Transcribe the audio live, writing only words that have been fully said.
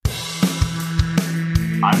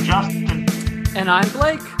I'm Justin. And I'm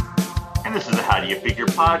Blake. And this is the How Do You Figure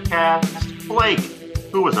podcast. Blake,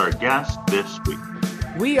 who was our guest this week?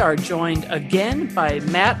 We are joined again by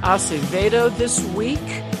Matt Acevedo this week.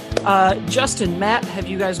 Justin, Matt, have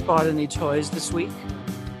you guys bought any toys this week?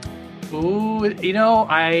 Ooh,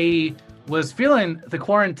 I was feeling the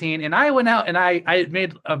quarantine and I went out and I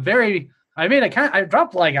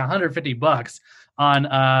dropped like $150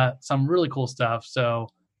 on some really cool stuff. So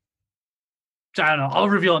I don't know. I'll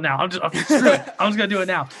reveal it now. I'm just gonna do it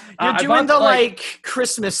now. You're doing the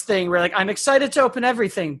Christmas thing where I'm excited to open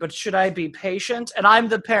everything, but should I be patient? And I'm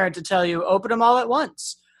the parent to tell you, open them all at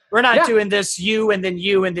once. We're not doing this you and then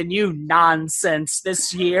you and then you nonsense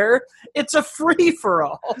this year. It's a free for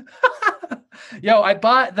all. Yo, I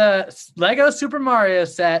bought the Lego Super Mario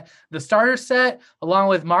set, the starter set, along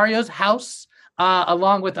with Mario's house,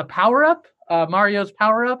 along with a power-up, Mario's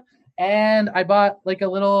power-up, and I bought a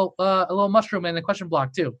little mushroom and a question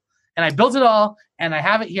block too. And I built it all, and I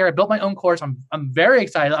have it here. I built my own course. I'm very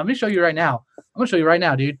excited. I'm gonna show you right now.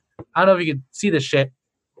 Dude. I don't know if you can see this shit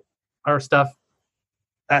or stuff.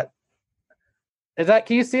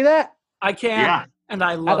 Can you see that? I can, yeah. And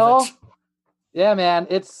I love it. Yeah, man.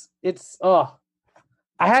 It's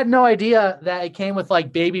I had no idea that it came with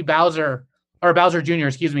Baby Bowser or Bowser Jr.,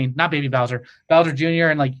 excuse me, not Baby Bowser, Bowser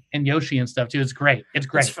Jr. and Yoshi and stuff too. It's great.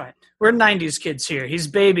 It's fine. We're 90s kids here. He's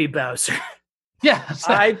Baby Bowser. Yeah.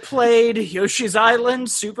 I played Yoshi's Island,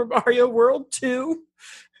 Super Mario World 2.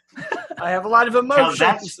 I have a lot of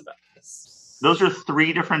emotions about this. Those are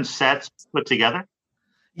 3 different sets put together?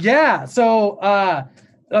 Yeah. So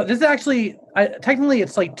this is actually technically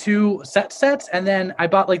it's 2 sets, and then I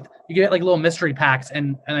bought you get little mystery packs,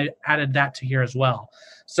 and I added that to here as well.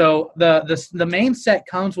 So the main set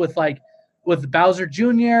comes with with Bowser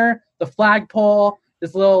Jr., the flagpole,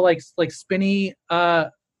 this little spinny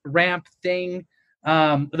ramp thing,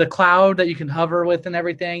 the cloud that you can hover with and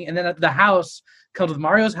everything, and then the house comes with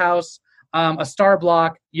Mario's house, a star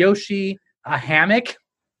block, Yoshi, a hammock,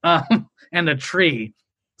 and a tree.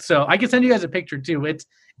 So I can send you guys a picture too.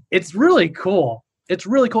 It's really cool. It's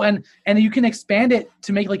really cool, and you can expand it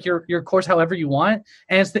to make your course however you want.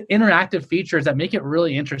 And it's the interactive features that make it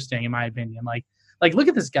really interesting, in my opinion. Look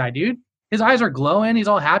at this guy, dude. His eyes are glowing. He's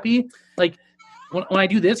all happy. When I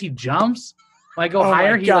do this, he jumps. When I go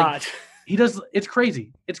higher, he does. It's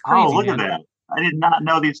crazy. It's crazy. Oh, look at that! I did not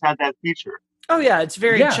know these had that feature. Oh yeah, it's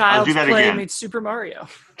very Child's Play again. meets Super Mario.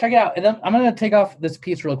 Check it out. And then I'm gonna take off this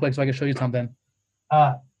piece real quick so I can show you something.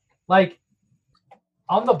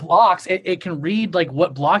 On the blocks, it can read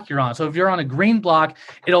what block you're on. So if you're on a green block,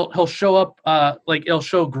 he'll show up it'll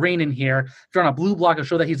show green in here. If you're on a blue block, it'll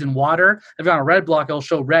show that he's in water. If you're on a red block, it'll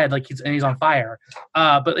show red he's on fire.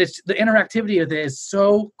 But it's the interactivity of it is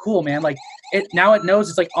so cool, man. It knows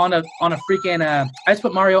it's on a freaking I just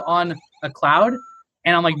put Mario on a cloud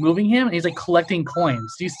and I'm moving him and he's collecting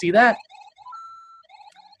coins. Do you see that?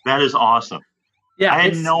 That is awesome. Yeah, I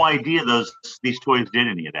had no idea these toys did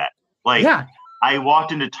any of that. Yeah. I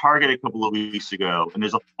walked into Target a couple of weeks ago, and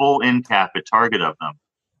there's a full end cap at Target of them,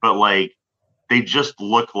 but they just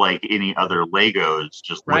look like any other Legos.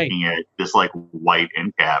 Just looking at this white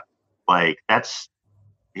end cap,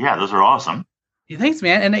 those are awesome. Thanks,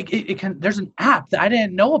 man. And it can. There's an app that I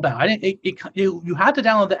didn't know about. You had to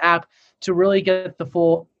download the app to really get the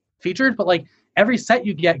full features, but every set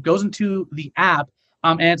you get goes into the app.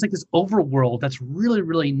 And it's this overworld that's really,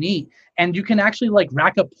 really neat. And you can actually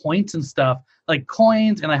rack up points and stuff,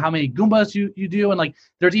 coins and how many Goombas you do. And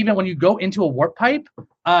there's even when you go into a warp pipe,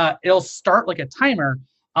 it'll start a timer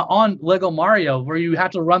on Lego Mario where you have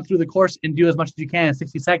to run through the course and do as much as you can in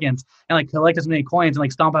 60 seconds and collect as many coins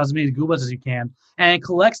and stomp out as many Goombas as you can. And it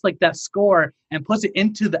collects that score and puts it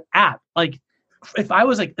into the app. If I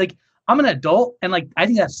was I'm an adult and I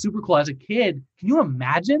think that's super cool. As a kid, can you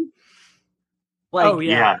imagine?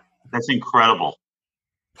 Yeah, that's incredible.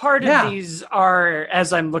 Part of these are,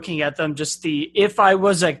 as I'm looking at them, just if I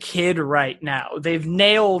was a kid right now. They've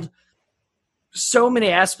nailed so many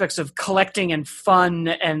aspects of collecting and fun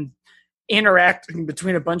and interacting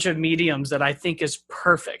between a bunch of mediums that I think is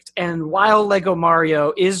perfect. And while Lego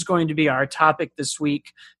Mario is going to be our topic this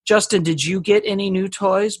week, Justin, did you get any new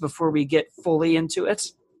toys before we get fully into it?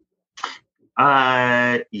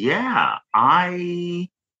 Yeah,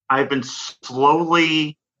 I've been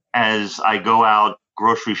slowly, as I go out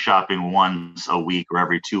grocery shopping once a week or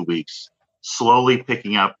every 2 weeks, slowly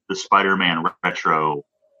picking up the Spider-Man retro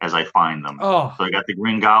as I find them. Oh. So I got the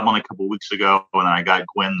Green Goblin a couple weeks ago, and then I got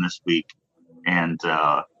Gwen this week. And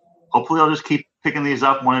hopefully I'll just keep picking these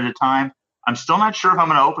up one at a time. I'm still not sure if I'm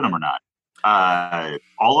going to open them or not.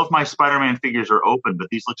 All of my Spider-Man figures are open, but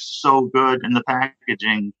these look so good in the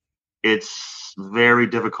packaging. It's very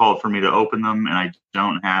difficult for me to open them, and I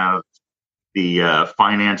don't have the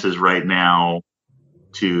finances right now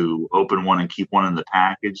to open one and keep one in the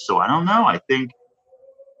package. So I don't know. I think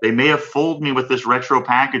they may have fooled me with this retro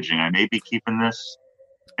packaging. I may be keeping this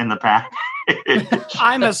in the package.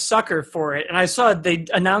 I'm a sucker for it. And I saw they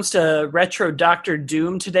announced a retro Doctor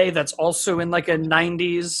Doom today that's also in like a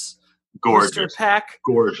 90s gorgeous pack.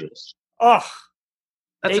 Gorgeous. Oh,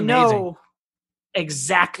 that's they amazing. Know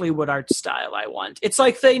exactly what art style I want. It's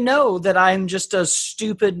like they know that I'm just a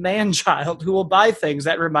stupid man-child who will buy things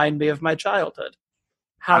that remind me of my childhood.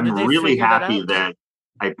 I'm really happy that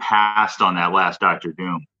I passed on that last Doctor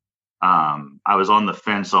Doom. I was on the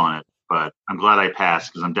fence on it, but I'm glad I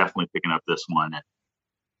passed because I'm definitely picking up this one.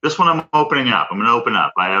 This one I'm opening up. I'm going to open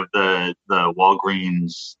up. I have the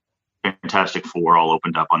Walgreens Fantastic Four all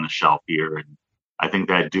opened up on the shelf here, and I think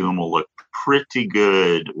that Doom will look pretty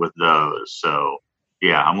good with those. So,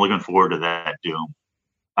 yeah, I'm looking forward to that Doom.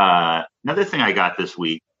 Another thing I got this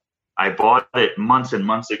week, I bought it months and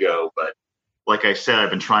months ago, but like I said,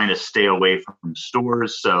 I've been trying to stay away from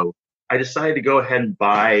stores. So I decided to go ahead and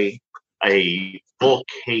buy a full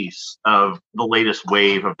case of the latest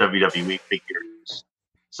wave of WWE figures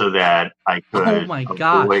so that I could avoid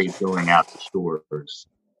going out to stores.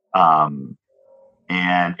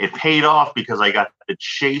 And it paid off because I got the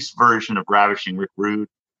Chase version of Ravishing Rick Rude.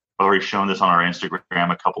 I've already shown this on our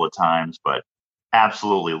Instagram a couple of times, but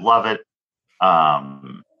absolutely love it.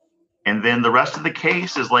 And then the rest of the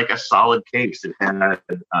case is like a solid case. It had.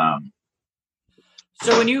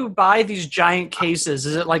 So when you buy these giant cases,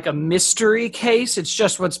 is it like a mystery case? It's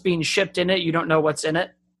just what's being shipped in it. You don't know what's in it?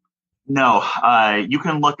 No, you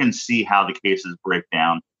can look and see how the cases break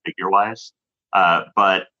down figure-wise.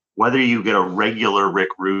 But whether you get a regular Rick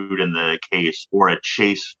Rude in the case or a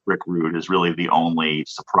Chase Rick Rude is really the only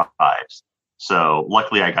surprise. So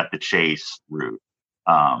luckily I got the Chase Rude.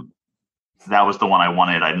 That was the one I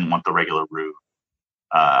wanted. I didn't want the regular Rude.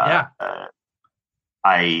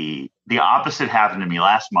 The opposite happened to me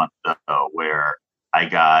last month, though, where I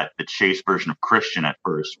got the Chase version of Christian at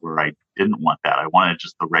first, where I didn't want that. I wanted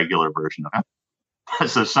just the regular version of him.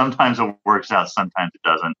 So sometimes it works out, sometimes it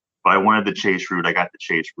doesn't. But I wanted the Chase Rude. I got the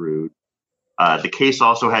Chase Rude. The case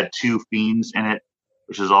also had 2 Fiends in it,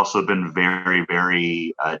 which has also been very,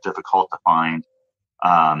 very difficult to find.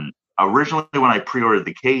 Originally, when I pre-ordered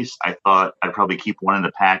the case, I thought I'd probably keep one in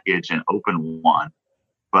the package and open one.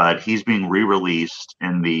 But he's being re-released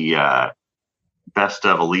in the Best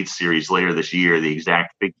of Elite series later this year, the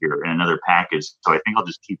exact figure in another package. So I think I'll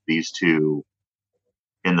just keep these 2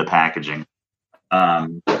 in the packaging.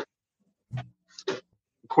 Of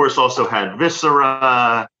course, also had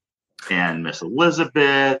Viscera and Miss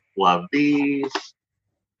Elizabeth. Love these.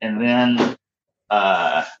 And then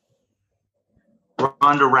Ronda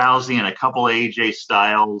Rousey and a couple of AJ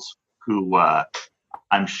Styles, who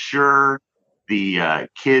I'm sure the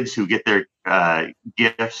kids who get their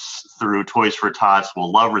gifts through Toys for Tots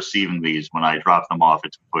will love receiving these when I drop them off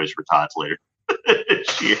at Toys for Tots later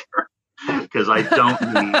this year, because I don't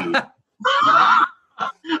need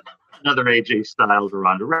another AJ Styles or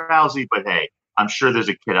Ronda Rousey. But hey, I'm sure there's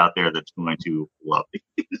a kid out there that's going to love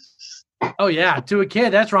these. Oh yeah, to a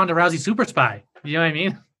kid, that's Ronda Rousey Super Spy. You know what I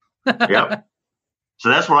mean? Yep. So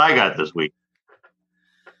that's what I got this week.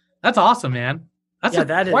 That's awesome, man.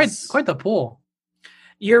 That's quite the pull.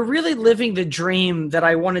 You're really living the dream that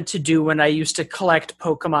I wanted to do when I used to collect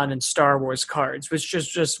Pokemon and Star Wars cards, which is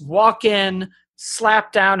just walk in,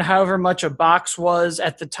 slap down however much a box was.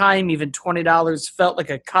 At the time, even $20 felt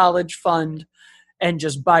like a college fund, and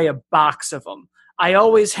just buy a box of them. I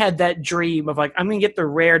always had that dream of like, I'm going to get the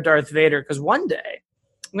rare Darth Vader because one day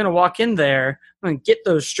I'm going to walk in there, I'm going to get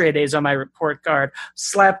those straight A's on my report card,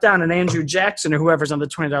 slap down an Andrew Jackson or whoever's on the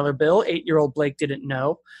 $20 bill, 8-year-old Blake didn't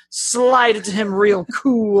know, slide it to him real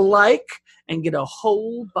cool-like, and get a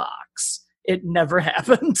whole box. It never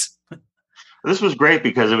happened. This was great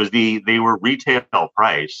because it was they were retail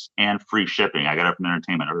price and free shipping. I got it from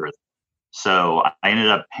Entertainment Earth. So I ended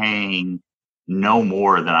up paying no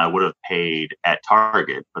more than I would have paid at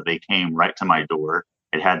Target, but they came right to my door.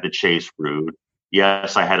 It had the Chase Rude.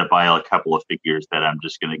 Yes, I had to buy a couple of figures that I'm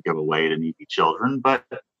just going to give away to needy children, but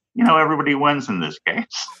everybody wins in this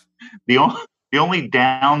case. The only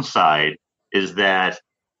downside is that,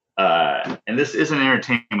 and this isn't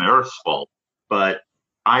Entertainment Earth's fault, but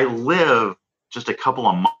I live just a couple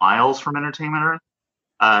of miles from Entertainment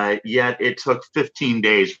Earth. Yet it took 15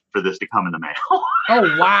 days for this to come in the mail.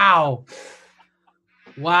 Oh wow!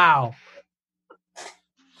 Wow.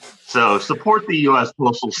 So support the U.S.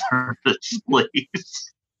 Postal Service,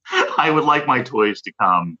 please. I would like my toys to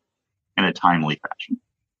come in a timely fashion.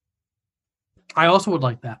 I also would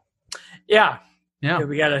like that. Yeah. Yeah.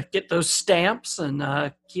 We got to get those stamps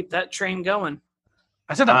and keep that train going.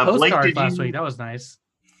 I sent a postcard last week. That was nice.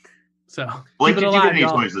 So, Blake, did you get any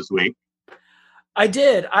toys this week? I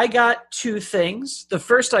did. I got 2 things. The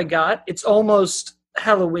first I got, it's almost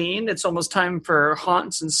Halloween. It's almost time for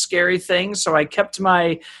haunts and scary things. So I kept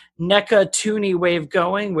my NECA Toonie wave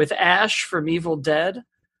going with Ash from Evil Dead.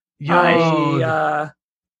 I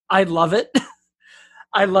love it.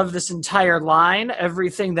 I love this entire line.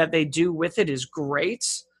 Everything that they do with it is great.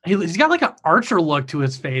 He's got like an Archer look to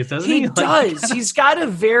his face, doesn't he? He does. He's got a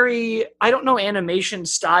very, I don't know animation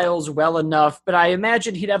styles well enough, but I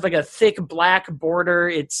imagine he'd have like a thick black border.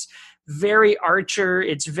 It's very Archer.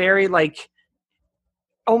 It's very like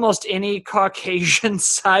almost any Caucasian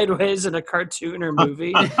sideways in a cartoon or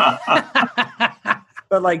movie.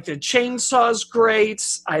 But like the chainsaw's great.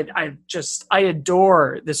 I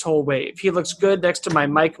adore this whole wave. He looks good next to my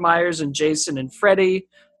Mike Myers and Jason and Freddy.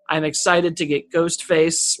 I'm excited to get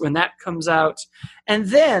Ghostface when that comes out. And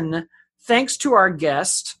then, thanks to our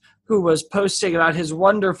guest who was posting about his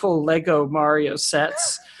wonderful Lego Mario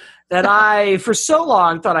sets that I, for so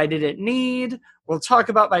long, thought I didn't need. We'll talk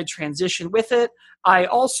about my transition with it. I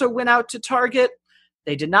also went out to Target.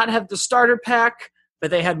 They did not have the starter pack,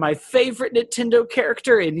 but they had my favorite Nintendo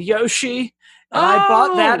character in Yoshi, and I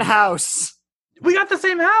bought that house. We got the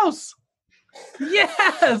same house.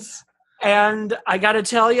 Yes. And I got to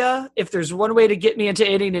tell you, if there's one way to get me into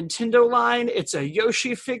any Nintendo line, it's a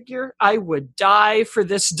Yoshi figure. I would die for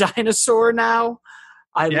this dinosaur now.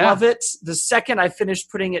 I love it. The second I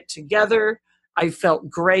finished putting it together, I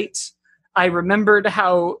felt great. I remembered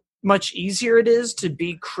how much easier it is to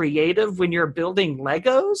be creative when you're building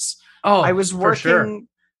Legos. I was working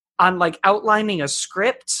on like outlining a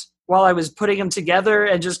script while I was putting them together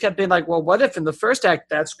and just kept being like, well, what if in the first act,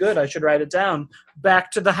 that's good. I should write it down.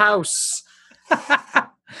 Back to the house.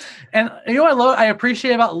 And you know what I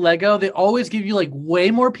appreciate about Lego? They always give you like way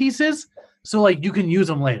more pieces. So like you can use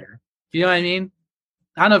them later. You know what I mean?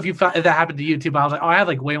 I don't know if that happened to you too, but I was like, I have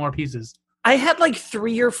like way more pieces. I had like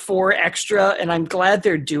 3 or 4 extra, and I'm glad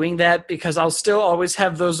they're doing that because I'll still always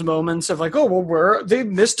have those moments of like, oh, well, they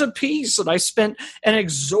missed a piece, and I spent an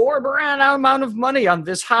exorbitant amount of money on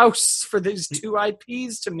this house for these 2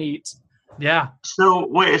 IPs to meet. Yeah.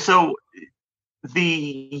 So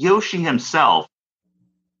the Yoshi himself,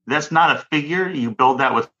 that's not a figure? You build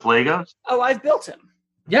that with Legos? Oh, I've built him.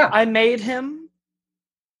 Yeah. I made him.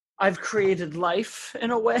 I've created life in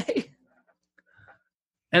a way.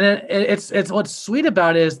 And then it's what's sweet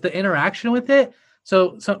about it is the interaction with it.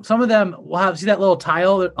 So some of them will see that little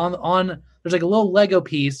tile on there's like a little Lego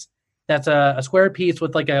piece that's a square piece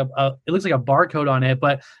with like it looks like a barcode on it,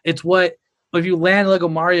 but it's if you land Lego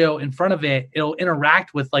Mario in front of it, it'll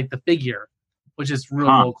interact with like the figure, which is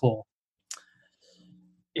real cool.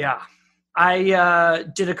 Yeah. I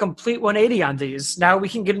did a complete 180 on these. Now we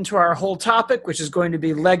can get into our whole topic, which is going to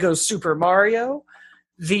be Lego Super Mario.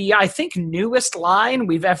 The, I think, newest line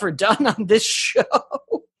we've ever done on this show.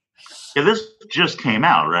 Yeah, this just came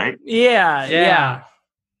out, right? Yeah.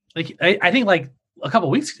 Like I think like a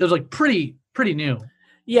couple weeks ago, it was like pretty new.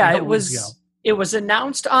 Yeah, it was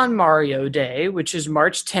announced on Mario Day, which is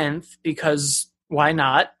March 10th, because why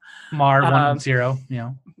not? Mar 1.0, you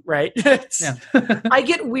know. Right? Yeah. I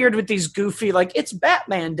get weird with these goofy, like, it's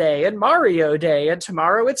Batman Day and Mario Day, and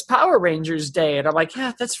tomorrow it's Power Rangers Day. And I'm like,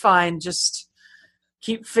 yeah, that's fine. Just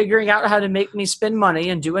keep figuring out how to make me spend money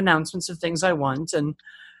and do announcements of things I want. And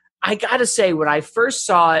I gotta say, when I first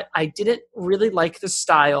saw it, I didn't really like the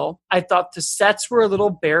style. I thought the sets were a little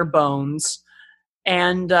bare bones,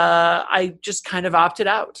 and I just kind of opted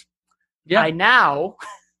out. Yeah. I now,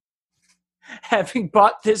 having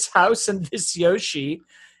bought this house and this Yoshi,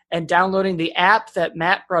 and downloading the app that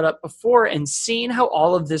Matt brought up before and seeing how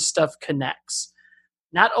all of this stuff connects,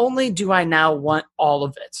 not only do I now want all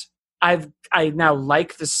of it, I now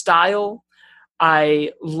like the style.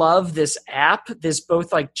 I love this app. This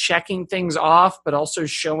both like checking things off, but also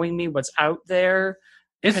showing me what's out there.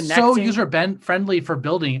 It's so user friendly for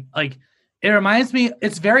building. Like it reminds me,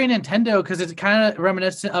 it's very Nintendo because it's kind of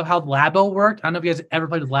reminiscent of how Labo worked. I don't know if you guys ever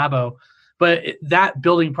played with Labo, but that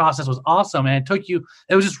building process was awesome. And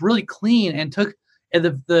it was just really clean and took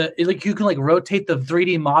like you can like rotate the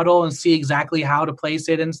 3D model and see exactly how to place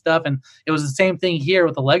it and stuff. And it was the same thing here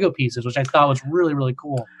with the Lego pieces, which I thought was really, really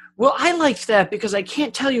cool. Well, I liked that because I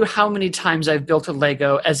can't tell you how many times I've built a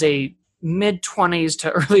Lego as a mid-20s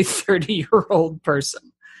to early 30-year-old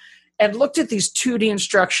person and looked at these 2D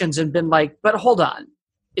instructions and been like, but hold on.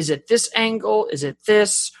 is it this angle? Is it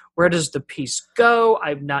this? Where does the piece go?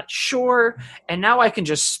 I'm not sure. And now I can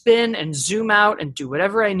just spin and zoom out and do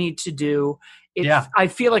whatever I need to do. I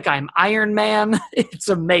feel like I'm Iron Man. It's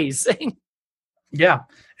amazing. Yeah,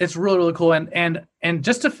 it's really, really cool. And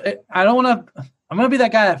just I don't want to, I'm going to be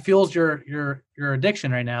that guy that fuels your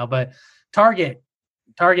addiction right now, but Target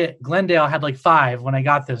Glendale had like 5 when I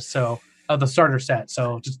got this. So of the starter set.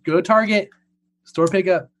 So just go to Target, store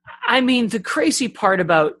pickup. I mean, the crazy part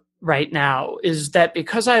about right now is that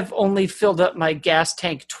because I've only filled up my gas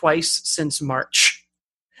tank twice since March,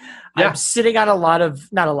 I'm sitting on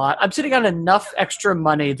I'm sitting on enough extra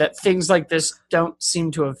money that things like this don't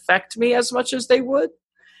seem to affect me as much as they would.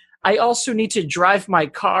 I also need to drive my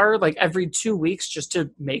car like every 2 weeks just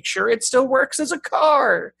to make sure it still works as a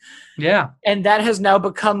car. Yeah. And that has now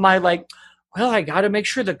become my I got to make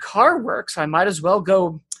sure the car works. I might as well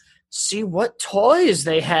go see what toys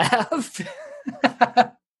they have.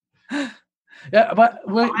 Yeah, but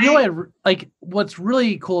what's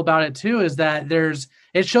really cool about it too is that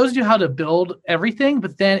it shows you how to build everything,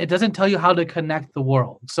 but then it doesn't tell you how to connect the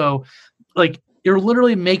world. So, like, you're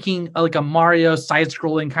literally making a Mario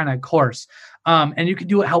side-scrolling kind of course, and you can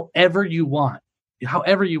do it however you want.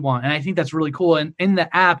 And I think that's really cool. And in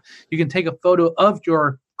the app, you can take a photo of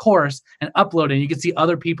your course and upload it. And you can see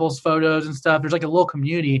other people's photos and stuff. There's like a little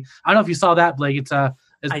community. I don't know if you saw that, Blake.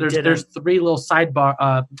 There's 3 little side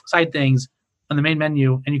things on the main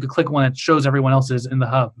menu, and you could click one that shows everyone else's in the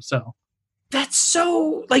hub. So that's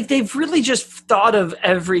so they've really just thought of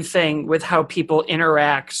everything with how people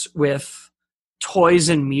interact with toys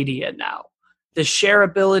and media now. The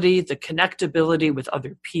shareability, the connectability with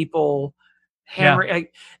other people.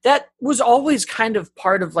 That was always kind of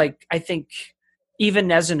part of I think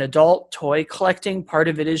even as an adult toy collecting, part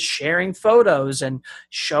of it is sharing photos and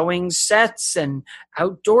showing sets and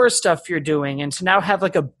outdoor stuff you're doing. And to now have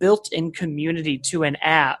a built-in community to an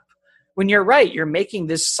app, when you're right, you're making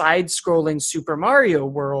this side-scrolling Super Mario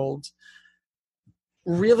world,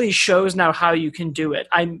 really shows now how you can do it.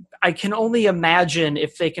 I can only imagine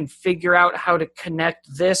if they can figure out how to connect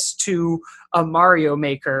this to a Mario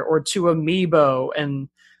Maker or to Amiibo and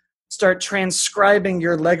start transcribing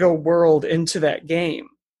your Lego world into that game.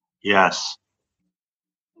 Yes.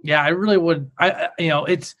 Yeah, I really would.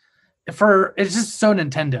 It's just so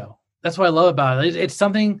Nintendo. That's what I love about it. It's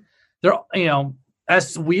something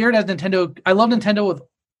as weird as Nintendo. I love Nintendo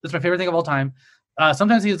it's my favorite thing of all time.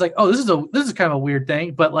 Sometimes he's like, oh, this is kind of a weird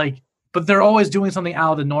thing, but they're always doing something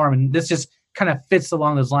out of the norm, and this just kind of fits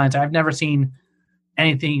along those lines. I've never seen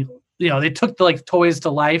anything. They took the toys to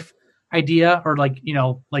life idea, or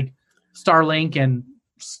Starlink and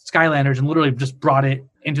Skylanders, and literally just brought it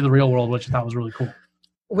into the real world, which I thought was really cool.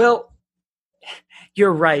 Well,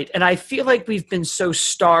 you're right. And I feel like we've been so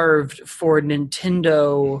starved for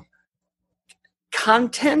Nintendo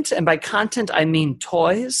content. And by content, I mean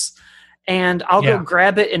toys. And I'll go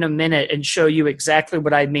grab it in a minute and show you exactly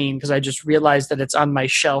what I mean, because I just realized that it's on my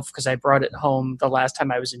shelf because I brought it home the last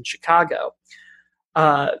time I was in Chicago.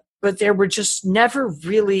 But there were just never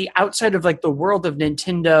really, outside of the world of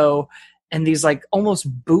Nintendo and these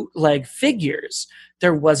almost bootleg figures,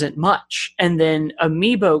 there wasn't much. And then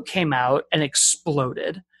Amiibo came out and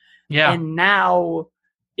exploded. Yeah. And now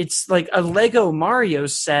it's a Lego Mario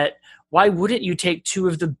set. Why wouldn't you take 2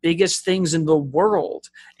 of the biggest things in the world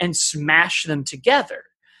and smash them together?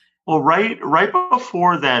 Well, right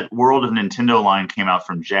before that World of Nintendo line came out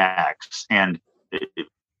from Jakks, and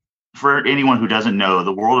for anyone who doesn't know,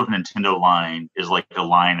 the World of Nintendo line is a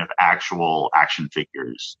line of actual action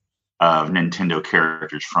figures of Nintendo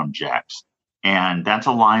characters from Jakks. And that's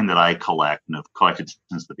a line that I collect and have collected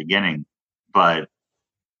since the beginning. But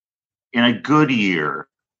in a good year,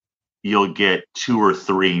 you'll get 2 or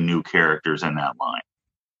 3 new characters in that line.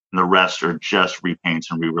 And the rest are just repaints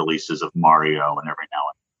and re-releases of Mario and every now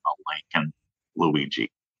and then Link and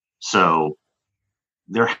Luigi. So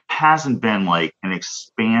there hasn't been an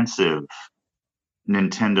expansive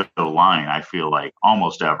Nintendo line, I feel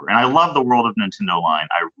almost ever. And I love the World of Nintendo line.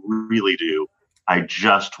 I really do. I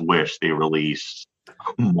just wish they released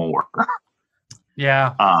more.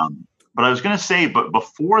 Yeah. But I was going to say, but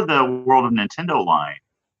before the World of Nintendo line,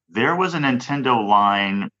 there was a Nintendo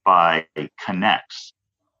line by K'NEX.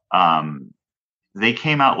 They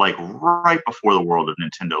came out right before the World of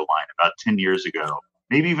Nintendo line, about 10 years ago.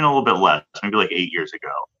 Maybe even a little bit less, maybe 8 years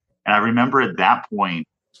ago. And I remember at that point,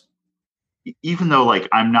 even though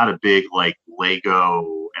I'm not a big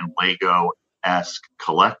Lego and Lego-esque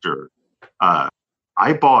collector, I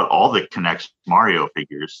bought all the K'NEX Mario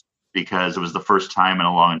figures because it was the first time in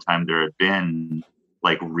a long time there had been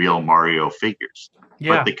real Mario figures.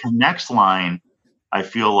 Yeah. But the K'NEX line I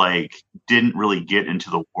feel like didn't really get into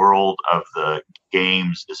the world of the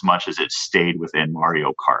games as much as it stayed within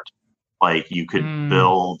Mario Kart. Like you could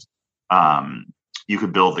build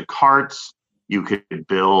the carts, you could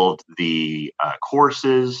build the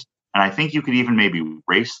courses, and I think you could even maybe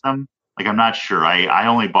race them. Like I'm not sure. I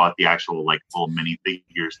only bought the actual like little mini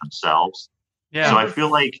figures themselves. Yeah. So I feel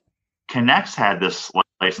like Connects had this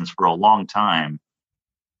license for a long time,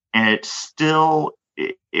 and it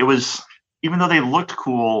was, even though they looked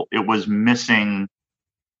cool, it was missing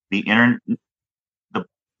the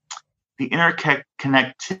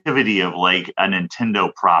interconnectivity of like a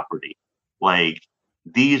Nintendo property. Like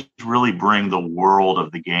these really bring the world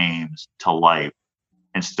of the games to life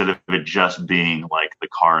instead of it just being like the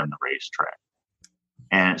car and the racetrack.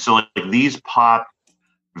 And so like these pop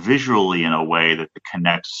visually in a way that the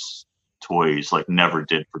Connects toys like never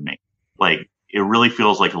did for me. Like it really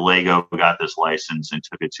feels like Lego got this license and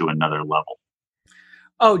took it to another level.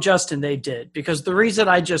 Oh, Justin, they did. Because the reason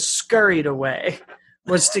I just scurried away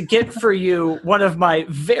was to get for you one of my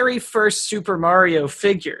very first Super Mario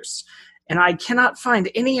figures. And I cannot find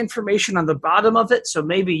any information on the bottom of it, so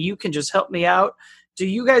maybe you can just help me out. Do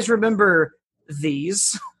you guys remember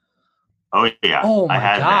these? Oh, yeah. Oh, my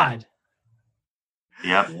God. That.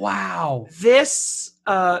 Yep. Wow. This,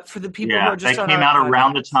 for the people who are just that on came out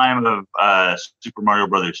around the time of Super Mario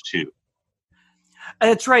Brothers 2.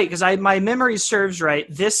 That's right, because my memory serves right.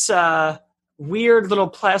 This weird little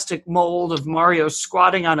plastic mold of Mario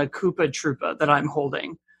squatting on a Koopa Troopa that I'm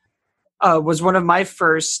holding was one of my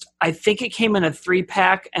first. I think it came in a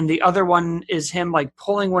 3-pack, and the other one is him like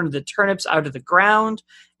pulling one of the turnips out of the ground,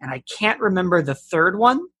 and I can't remember the third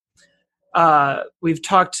one. We've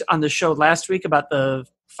talked on the show last week about the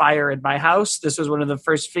fire in my house. This was one of the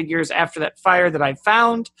first figures after that fire that I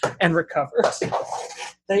found and recovered.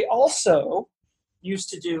 They also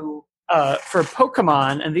used to do for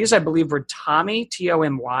Pokemon, and these I believe were Tommy,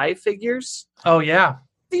 Tomy figures. Oh yeah,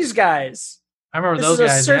 these guys. I remember those guys.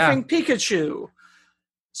 This is a surfing Pikachu.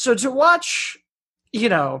 So to watch,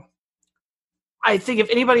 I think if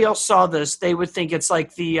anybody else saw this, they would think it's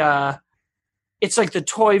like the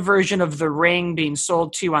toy version of the ring being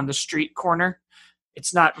sold to you on the street corner.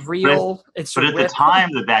 It's not real. But at the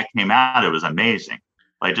time that came out, it was amazing.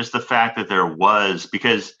 Like just the fact that there was,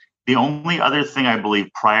 because the only other thing I believe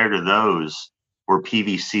prior to those were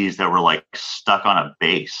PVCs that were like stuck on a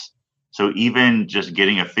base. So even just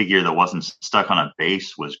getting a figure that wasn't stuck on a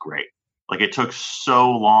base was great. Like it took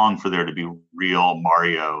so long for there to be real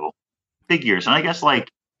Mario figures. And I guess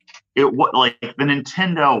like the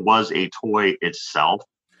Nintendo was a toy itself.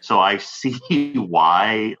 So I see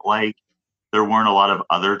why like there weren't a lot of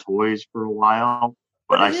other toys for a while,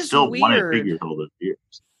 but I still wanted figures all those years.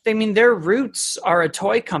 I mean, their roots are a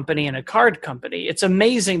toy company and a card company. It's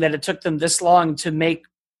amazing that it took them this long to make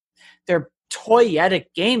their toyetic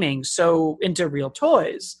gaming so into real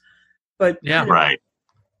toys. But yeah, right.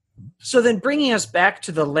 So then bringing us back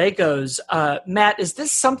to the Legos, Matt, is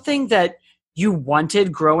this something that you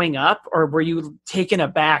wanted growing up, or were you taken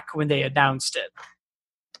aback when they announced it?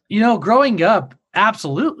 Growing up,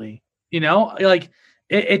 absolutely. Like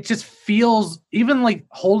it just feels, even like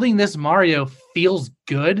holding this Mario feels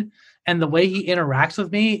good, and the way he interacts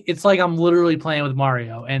with me, it's like I'm literally playing with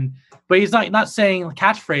Mario. But he's not saying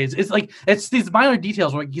catchphrase. It's like it's these minor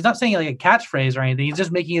details where he's not saying like a catchphrase or anything. He's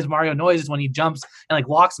just making his Mario noises when he jumps and like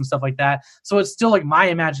walks and stuff like that. So it's still like my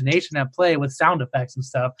imagination at play with sound effects and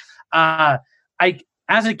stuff. As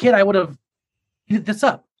a kid, I would have hit this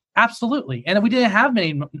up absolutely, and we didn't have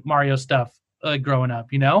many Mario stuff growing up,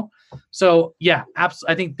 So yeah,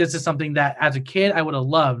 I think this is something that as a kid I would have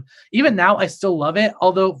loved. Even now, I still love it.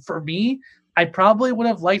 Although for me, I probably would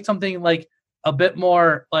have liked something like a bit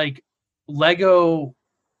more like Lego,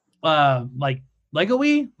 like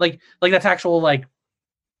Lego-y, like that's actual like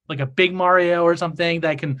a big Mario or something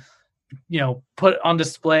that I can, put on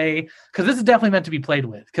display. Because this is definitely meant to be played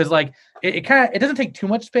with. Because like it doesn't take too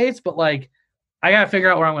much space, but like I gotta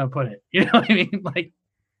figure out where I'm gonna put it. You know what I mean? Like.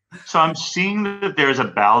 So I'm seeing that there's a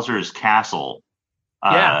Bowser's Castle.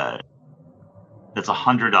 That's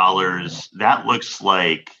 $100. That looks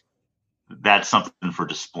like that's something for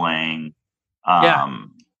displaying.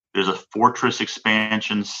 There's a Fortress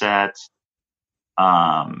expansion set.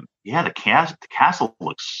 The castle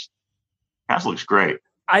looks great.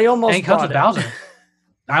 I almost and it comes with Bowser.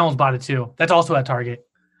 I almost bought it too. That's also at Target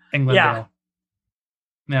in Glendale.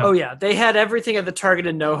 Yeah. Oh yeah, they had everything at the Target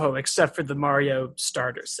in NoHo except for the Mario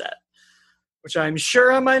starter set, which I'm sure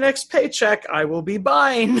on my next paycheck I will be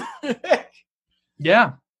buying.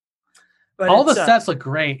 Yeah, but all the sets look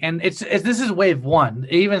great, and this is wave one.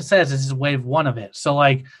 It even says this is wave one of it. So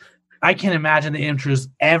like, I can imagine they introduce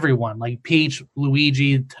everyone, like Peach,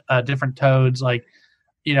 Luigi, different Toads, like,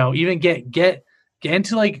 you know, even get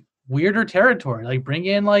into like weirder territory, like bring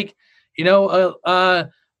in like, you know,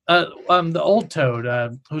 the old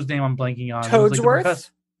Toad, whose name I'm blanking on. Toadsworth? Like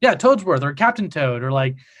yeah, Toadsworth or Captain Toad,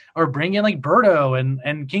 or bring in like Birdo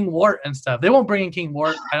and King Wart and stuff. They won't bring in King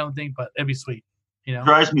Wart, I don't think, but it'd be sweet. You know, it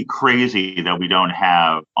drives me crazy that we don't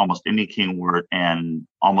have almost any King Wart and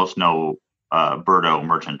almost no Birdo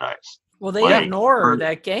merchandise. Well, they ignore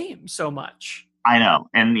that game so much. I know,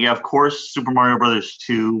 and yeah, of course, Super Mario Brothers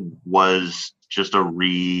 2 was just a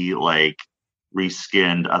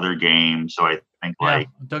reskinned other game. So I think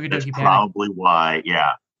that's probably why.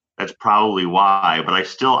 Yeah, that's probably why. But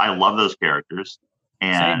I love those characters.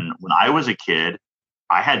 And when I was a kid,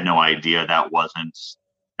 I had no idea that wasn't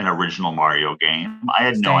an original Mario game. I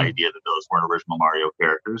had no idea that those weren't original Mario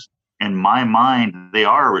characters. In my mind, they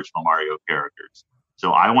are original Mario characters.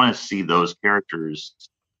 So I want to see those characters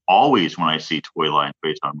always when I see toy lines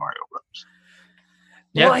based on Mario Brothers.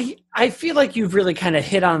 Yeah. Well, I feel like you've really kind of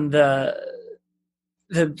hit on the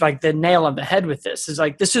nail on the head with this. Is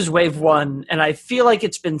like, this is wave one, and I feel like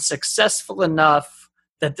it's been successful enough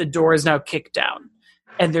that the door is now kicked down.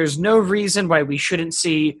 And there's no reason why we shouldn't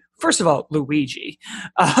see, first of all, Luigi,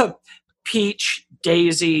 Peach,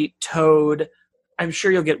 Daisy, Toad. I'm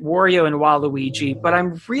sure you'll get Wario and Waluigi, but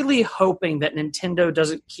I'm really hoping that Nintendo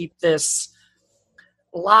doesn't keep this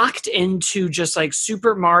locked into just like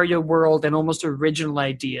Super Mario World and almost original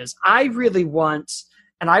ideas. I really want,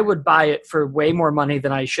 and I would buy it for way more money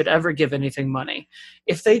than I should ever give anything money,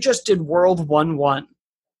 if they just did World 1-1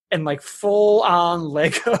 and like full on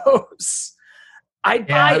Legos. I'd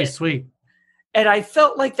buy that'd it. Be sweet. And I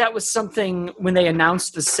felt like that was something when they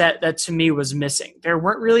announced the set that to me was missing. There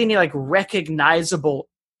weren't really any like recognizable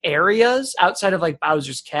areas outside of like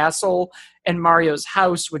Bowser's Castle and Mario's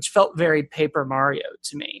house, which felt very Paper Mario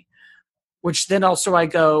to me. Which then also I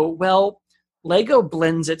go, well, Lego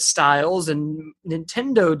blends its styles and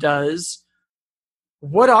Nintendo does.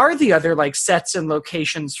 What are the other like sets and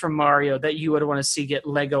locations from Mario that you would want to see get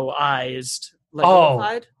Lego-ized?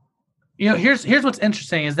 Lego-ified? You know, here's what's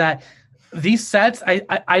interesting is that these sets,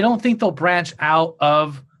 I don't think they'll branch out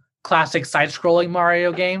of classic side-scrolling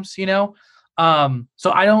Mario games, you know?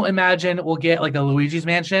 So I don't imagine we'll get like a Luigi's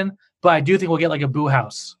Mansion, but I do think we'll get like a Boo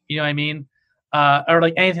House, you know what I mean? Or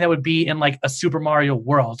like anything that would be in like a Super Mario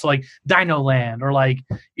world. So like Dino Land or like,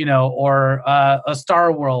 you know, or a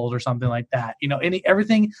Star World or something like that. You know,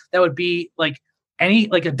 everything that would be like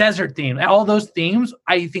like a desert theme. All those themes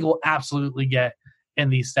I think we'll absolutely get in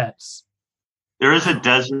these sets. There is a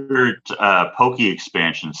desert Pokey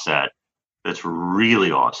expansion set that's really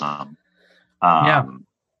awesome.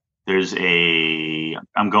 There's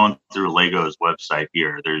I'm going through Lego's website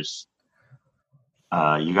here. There's,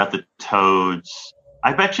 you got the Toads.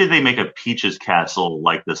 I bet you they make a Peach's castle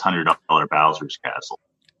like this $100 Bowser's castle.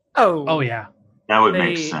 Oh yeah. That would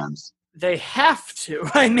make sense. They have to.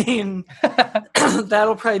 I mean,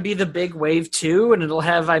 that'll probably be the big wave too, and it'll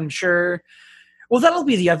have, I'm sure. Well, that'll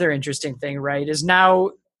be the other interesting thing, right? Is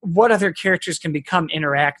now what other characters can become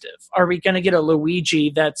interactive? Are we going to get a Luigi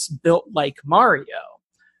that's built like Mario?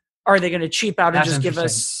 Are they going to cheap out and just give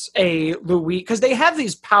us a Luigi? Because they have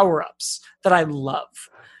these power-ups that I love.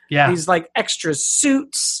 Yeah. These like extra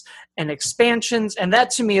suits and expansions. And that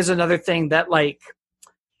to me is another thing that like,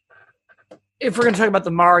 if we're going to talk about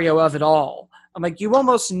the Mario of it all, I'm like, you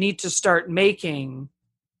almost need to start making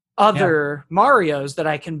other Marios that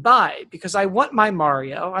I can buy, because I want my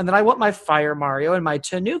Mario and then I want my Fire Mario and my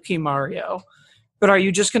Tanuki Mario. But are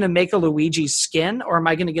you just going to make a Luigi skin, or am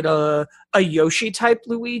I going to get a Yoshi type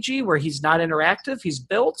Luigi where he's not interactive, he's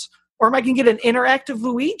built? Or am I going to get an interactive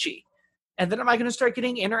Luigi? And then am I going to start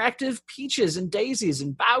getting interactive Peaches and Daisies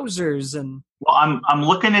and Bowsers? And well, I'm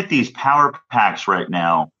looking at these power packs right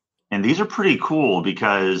now, and these are pretty cool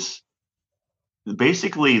because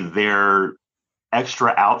basically they're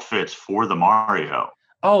extra outfits for the Mario.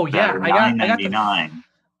 Oh yeah, $9.99.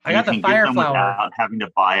 I got the Fire Flower without having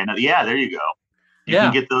to buy another. Yeah, there you go. You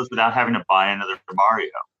can get those without having to buy another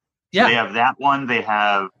Mario. So they have that one. They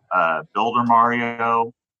have Builder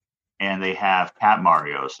Mario, and they have Cat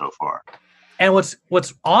Mario so far. And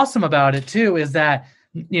what's awesome about it too is that,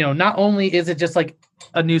 you know, not only is it just like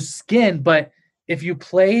a new skin, but if you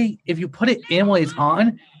put it in while he's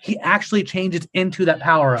on, he actually changes into that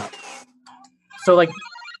power up. So like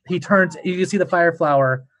he turns, you can see the Fire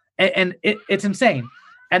Flower, and it's insane.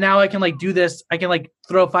 And now I can like do this. I can like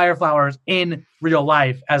throw Fire Flowers in real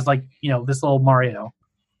life as like, you know, this little Mario,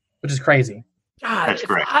 which is crazy. God, if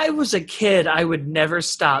I was a kid, I would never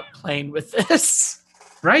stop playing with this.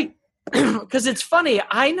 Right? because it's funny.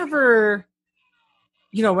 I never,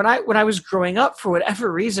 when I was growing up, for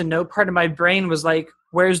whatever reason, no part of my brain was like,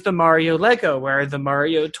 where's the Mario Lego? Where are the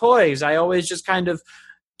Mario toys? I always just kind of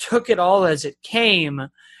took it all as it came.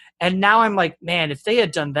 And now I'm like, man, if they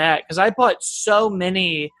had done that, because I bought so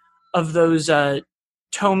many of those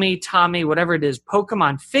Tommy, whatever it is,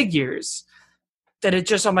 Pokemon figures, that it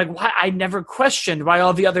just, I'm like, why? I never questioned why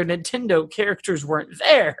all the other Nintendo characters weren't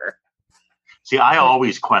there. See, I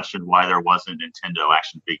always questioned why there wasn't Nintendo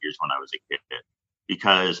action figures when I was a kid,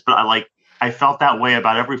 but I felt that way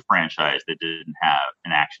about every franchise that didn't have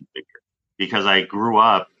an action figure, because I grew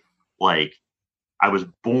up, like, I was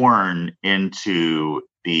born into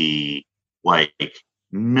the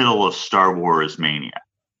middle of Star Wars mania.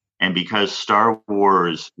 And because Star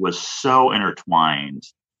Wars was so intertwined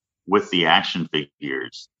with the action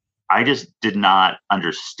figures, I just did not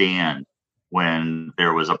understand when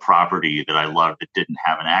there was a property that I loved that didn't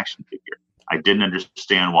have an action figure. I didn't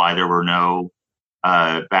understand why there were no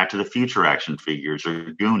Back to the Future action figures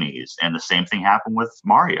or Goonies. And the same thing happened with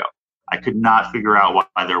Mario. I could not figure out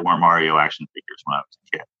why there weren't Mario action figures when I was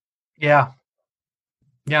a kid. Yeah.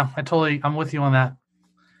 Yeah, I'm with you on that.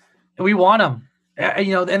 We want them.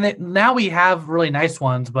 Now we have really nice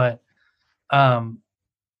ones, but growing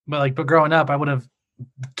up, I would have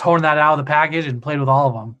torn that out of the package and played with all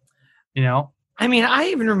of them. I mean, I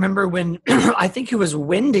even remember when I think it was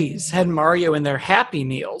Wendy's had Mario in their Happy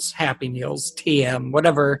Meals, TM,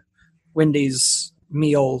 whatever Wendy's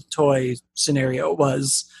meal toy scenario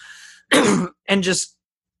was, and just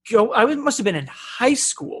go. I must have been in high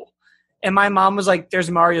school, and my mom was like,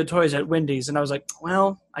 "There's Mario toys at Wendy's," and I was like,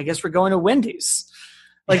 "Well, I guess we're going to Wendy's."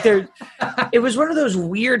 Like it was one of those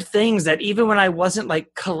weird things that even when I wasn't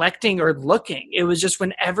like collecting or looking, it was just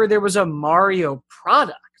whenever there was a Mario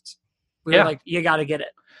product, we were like, you got to get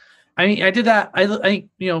it. I mean, I did that. I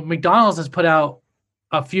McDonald's has put out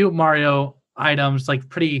a few Mario items, I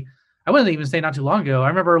wouldn't even say not too long ago. I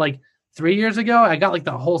remember 3 years ago, I got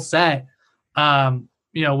the whole set,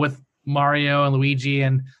 with Mario and Luigi,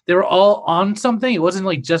 and they were all on something. It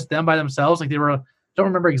wasn't just them by themselves. They were, don't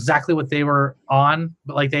remember exactly what they were on,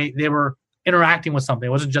 but they were interacting with something.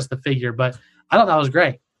 It wasn't just the figure, but I thought that was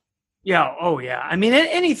great. Yeah. Oh yeah. I mean,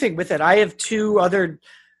 anything with it. I have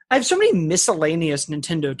so many miscellaneous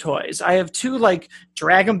Nintendo toys. I have two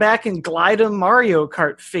Drag 'em Back and Glide 'em Mario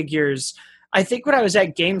Kart figures. I think when I was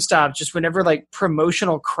at GameStop, just whenever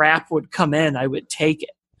promotional crap would come in, I would take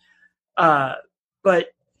it. But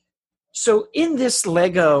so in this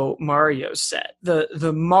Lego Mario set,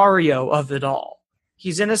 the Mario of it all,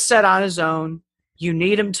 he's in a set on his own. You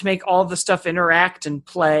need him to make all the stuff interact and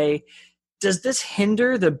play. Does this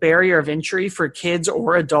hinder the barrier of entry for kids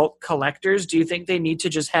or adult collectors? Do you think they need to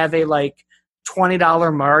just have a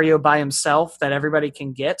 $20 Mario by himself that everybody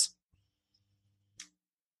can get?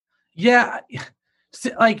 Yeah.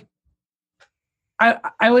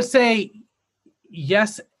 I would say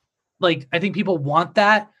yes. I think people want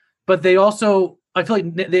that, but they also, I feel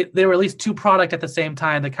like they were at least two product at the same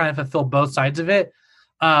time that kind of fulfill both sides of it.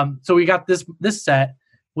 So we got this set,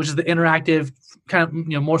 which is the interactive kind of,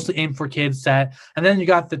 mostly aimed for kids set. And then you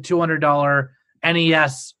got the $200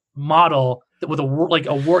 NES model with a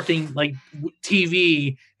working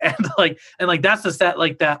TV and that's the set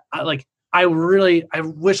that I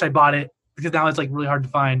wish I bought it, because now it's really hard to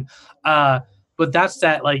find. But that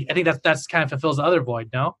set, I think that's kind of fulfills the other void.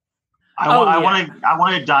 No? I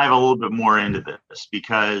want to dive a little bit more into this,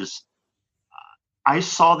 because I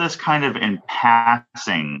saw this kind of in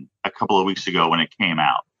passing a couple of weeks ago when it came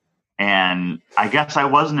out. And I guess I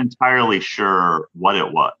wasn't entirely sure what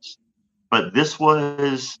it was. But this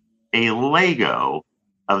was a Lego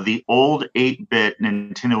of the old 8-bit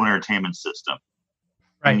Nintendo Entertainment System.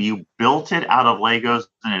 Right. And you built it out of Legos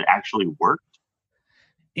and it actually worked?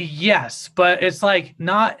 Yes, but it's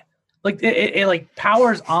not... it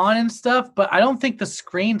powers on and stuff, but I don't think the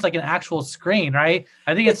screen's an actual screen, right?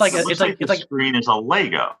 I think it's the screen is a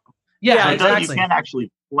Lego. Yeah, exactly. You can't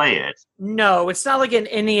actually play it. No, it's not like an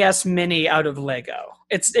NES Mini out of Lego.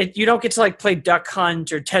 You don't get to play Duck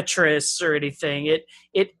Hunt or Tetris or anything.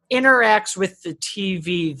 It interacts with the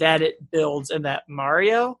TV that it builds in that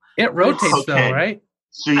Mario. It rotates though, right?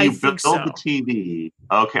 So you build the TV.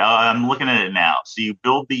 Okay, I'm looking at it now. So you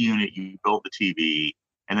build the unit, you build the TV.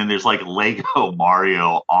 And then there's Lego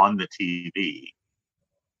Mario on the TV.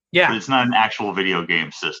 Yeah. But it's not an actual video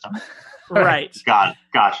game system. Right.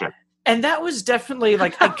 Gotcha. And that was definitely I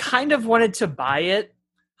kind of wanted to buy it,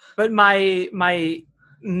 but my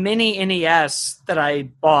mini NES that I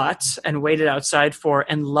bought and waited outside for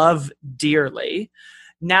and love dearly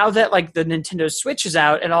now that like the Nintendo Switch is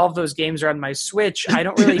out and all of those games are on my Switch, I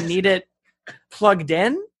don't really need it plugged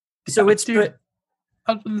in. So it's Dude,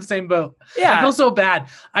 I'm in the same boat. Yeah. I feel so bad.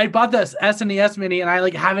 I bought this SNES Mini and I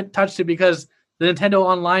like haven't touched it because the Nintendo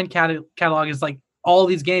Online catalog is like all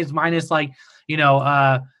these games minus like,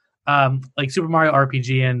 like Super Mario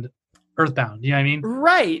RPG and Earthbound. You know what I mean?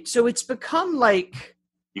 Right. So it's become like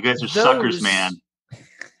you guys are suckers, man.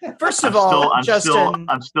 First of all, Justin,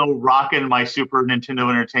 I'm still rocking my Super Nintendo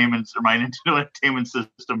Entertainment or my Nintendo Entertainment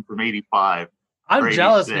System from '85. I'm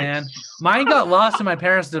jealous, man. Mine got lost in my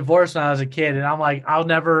parents' divorce when I was a kid, and I'm like,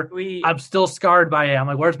 I'm still scarred by it. I'm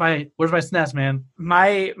like, where's my SNES, man?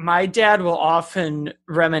 My dad will often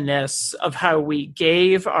reminisce of how we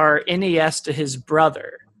gave our NES to his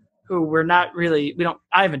brother, who I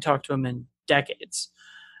haven't talked to him in decades.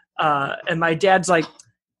 And my dad's like,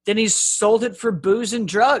 then he sold it for booze and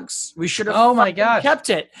drugs. We should have kept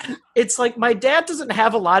it. It's like my dad doesn't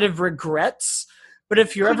have a lot of regrets. But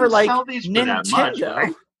if you're ever like Nintendo, much,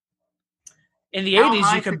 right? In the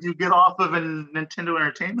 80s, you could get off of a Nintendo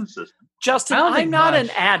Entertainment System. Justin, I'm not an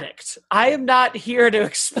addict. I am not here to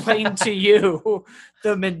explain to you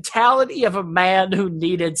the mentality of a man who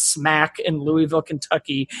needed smack in Louisville,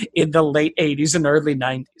 Kentucky in the late 80s and early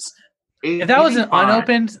 90s. If that was an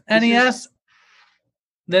unopened NES,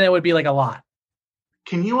 then it would be like a lot.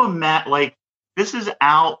 Can you imagine? Like, this is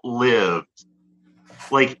outlived.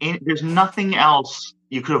 Like, there's nothing else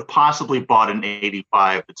you could have possibly bought in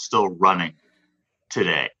 '85 that's still running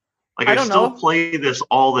today. Like, I still play this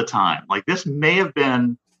all the time. Like, this may have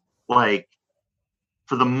been, like,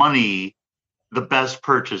 for the money, the best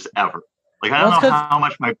purchase ever. Like, I don't know how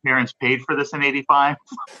much my parents paid for this in '85,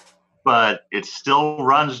 but it still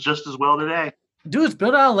runs just as well today. Dude, it's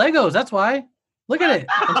built out of Legos. That's why. Look at it.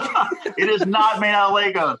 It is not made out of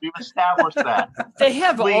Legos. We've established that. They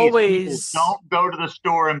have always. Don't go to the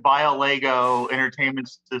store and buy a Lego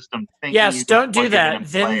entertainment system. Yes, don't do that.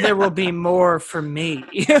 Then there will be more for me.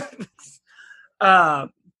 What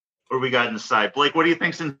do we got inside? Blake, what do you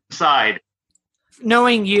think's inside?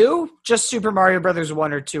 Knowing you, just Super Mario Brothers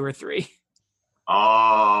 1 or 2 or 3.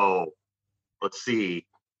 Oh, let's see.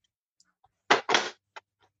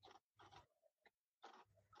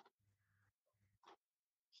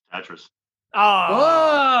 Tetris. Oh,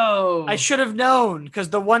 whoa! I should have known because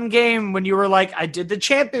the one game when you were like, I did the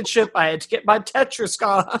championship, I had to get my Tetris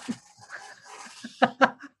gone.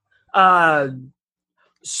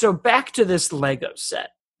 So back to this Lego set.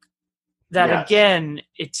 That again,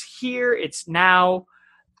 it's here, it's now.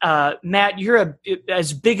 Matt, you're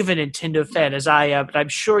as big of a Nintendo fan as I am, but I'm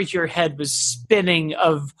sure your head was spinning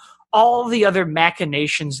of all the other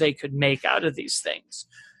machinations they could make out of these things.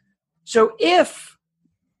 So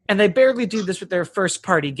and they barely do this with their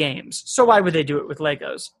first-party games, so why would they do it with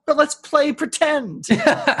Legos? But let's play pretend.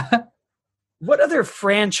 What other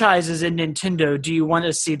franchises in Nintendo do you want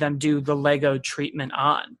to see them do the Lego treatment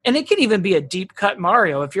on? And it can even be a deep-cut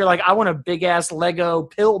Mario. If you're like, I want a big-ass Lego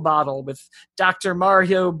pill bottle with Dr.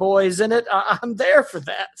 Mario boys in it, I'm there for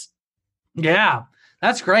that. Yeah,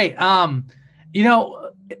 that's great.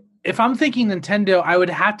 If I'm thinking Nintendo, I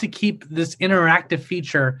would have to keep this interactive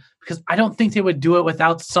feature because I don't think they would do it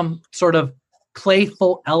without some sort of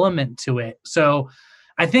playful element to it. So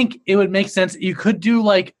I think it would make sense. You could do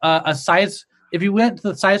like a size. If you went to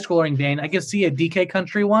the side-scrolling vein, I could see a DK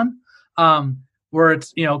Country one where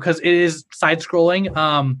it's, because it is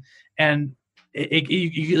side-scrolling and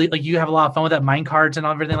you have a lot of fun with that, mine cards and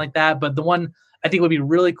everything like that. But the one I think would be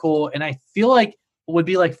really cool, and I feel like would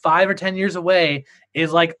be like 5 or 10 years away,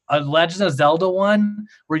 is like a Legend of Zelda one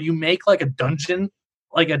where you make like a dungeon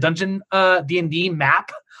D&D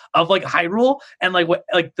map of like Hyrule, and like what,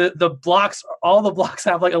 like the blocks, all the blocks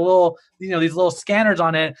have like a little, these little scanners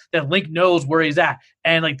on it that Link knows where he's at,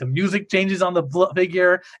 and like the music changes on the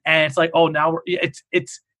figure, and it's like, oh, now it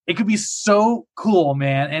could be so cool,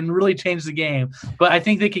 man, and really change the game. But I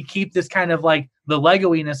think they could keep this kind of like the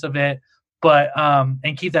Lego-iness of it, but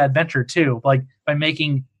and keep that adventure too, like by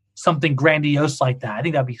making something grandiose like that. I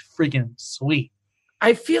think that'd be freaking sweet.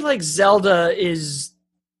 I feel like Zelda is,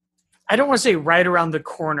 I don't want to say right around the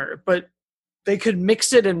corner, but they could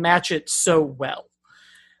mix it and match it so well.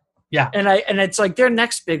 Yeah. And it's like their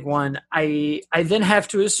next big one. I then have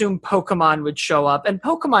to assume Pokemon would show up. And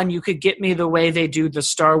Pokemon, you could get me the way they do the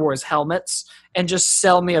Star Wars helmets and just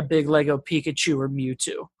sell me a big Lego Pikachu or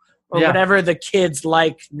Mewtwo. Or whatever the kids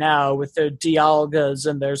like now with their Dialgas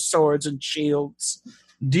and their swords and shields.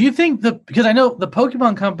 Do you think because I know the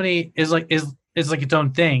Pokemon company is like its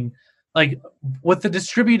own thing. Like with the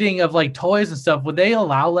distributing of like toys and stuff, would they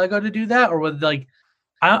allow Lego to do that, or would like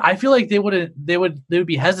I feel like they would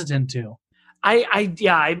be hesitant to.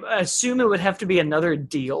 I assume it would have to be another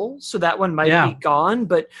deal, so that one might be gone.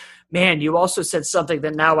 But man, you also said something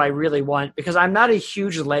that now I really want, because I'm not a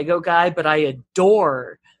huge Lego guy, but I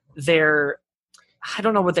adore their, I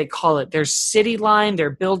don't know what they call it, their city line,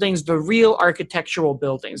 their buildings, the real architectural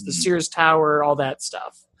buildings, the Sears Tower, all that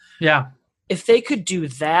stuff. Yeah. If they could do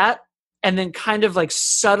that and then kind of like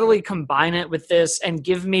subtly combine it with this and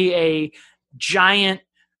give me a giant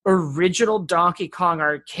original Donkey Kong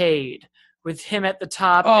arcade with him at the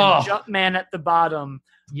top and Jumpman at the bottom.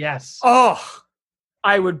 Yes. Oh,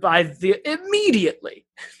 I would buy immediately.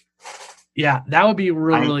 Yeah, that would be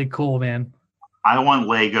really cool, man. I want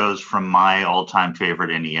Legos from my all-time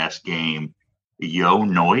favorite NES game, Yo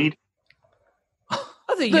Noid.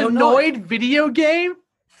 The Noid video game?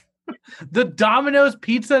 The Domino's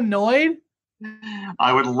Pizza Noid?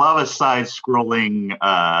 I would love a side-scrolling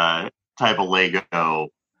type of Lego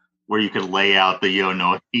where you could lay out the Yo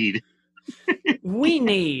Noid. We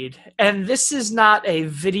need, and this is not a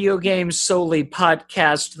video game solely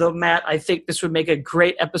podcast, though, Matt, I think this would make a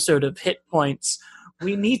great episode of Hit Points.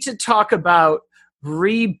 We need to talk about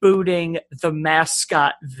rebooting the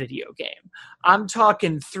Mascot video game. I'm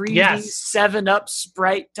talking 3D 7-Up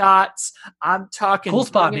sprite dots. I'm talking Cool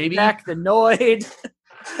Spot, baby. Back the Noid.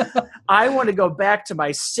 I want to go back to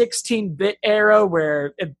my 16-bit era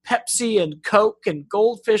where Pepsi and Coke and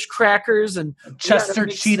Goldfish crackers and Chester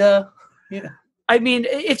Cheetah. Yeah. I mean,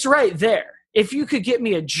 it's right there. If you could get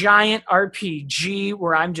me a giant RPG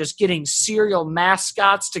where I'm just getting cereal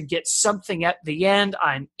mascots to get something at the end,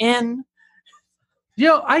 I'm in.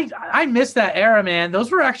 I miss that era, man. Those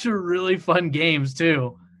were actually really fun games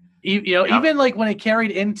too. Even like when it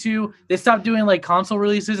carried into, they stopped doing like console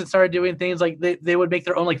releases and started doing things like they would make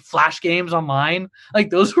their own like flash games online.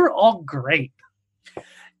 Like those were all great.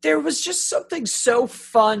 There was just something so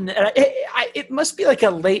fun. It must be like a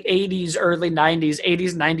late 80s, early 90s,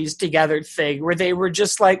 80s, 90s together thing where they were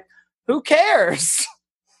just like, who cares?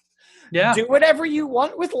 Yeah. Do whatever you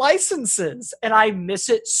want with licenses. And I miss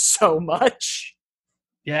it so much.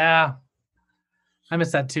 Yeah. I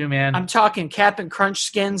miss that too, man. I'm talking Cap'n Crunch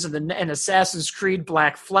skins and Assassin's Creed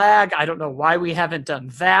Black Flag. I don't know why we haven't done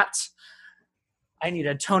that. I need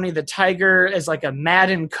a Tony the Tiger as like a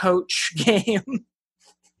Madden coach game.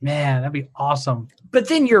 Man, that'd be awesome. But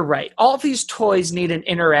then you're right. All these toys need an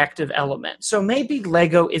interactive element. So maybe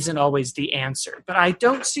Lego isn't always the answer. But I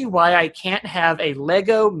don't see why I can't have a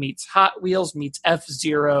Lego meets Hot Wheels meets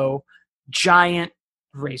F-Zero giant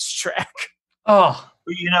racetrack. Oh.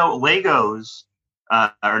 Legos,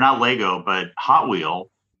 or not Lego, but Hot Wheel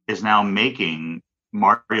is now making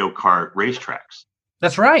Mario Kart racetracks.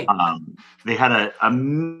 That's right. They had an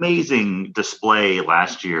amazing display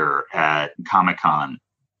last year at Comic-Con.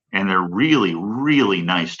 And they're really, really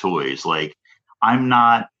nice toys. Like, I'm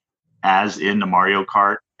not as into Mario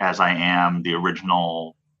Kart as I am the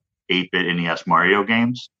original 8-bit NES Mario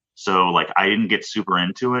games. So, like, I didn't get super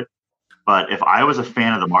into it. But if I was a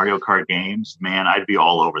fan of the Mario Kart games, man, I'd be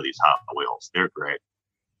all over these Hot Wheels. They're great.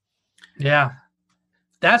 Yeah.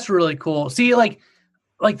 That's really cool. See, what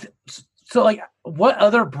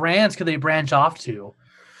other brands could they branch off to?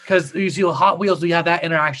 Because you see Hot Wheels, we have that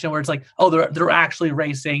interaction where it's like, oh, they're actually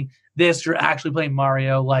racing. This, you're actually playing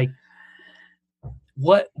Mario. Like,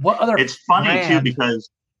 what other? It's funny too because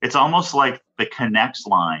it's almost like the Connects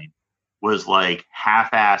line was like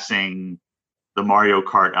half-assing the Mario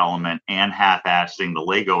Kart element and half-assing the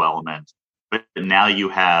Lego element. But now you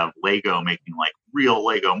have Lego making like real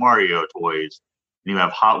Lego Mario toys, and you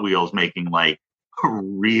have Hot Wheels making like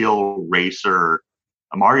real racer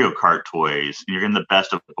Mario Kart toys, and you're getting the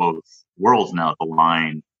best of both worlds now.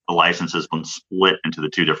 The license has been split into the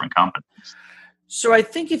two different companies. So I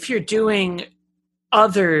think if you're doing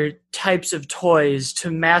other types of toys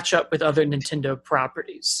to match up with other Nintendo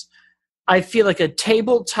properties, I feel like a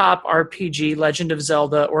tabletop RPG, Legend of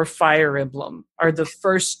Zelda or Fire Emblem are the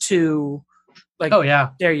first two. Like, oh yeah,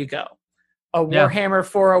 there you go. A Warhammer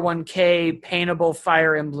 401k paintable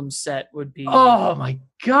Fire Emblem set would be. Oh my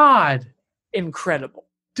god. Incredible.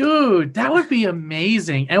 Dude, that would be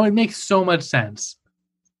amazing. And it would make so much sense.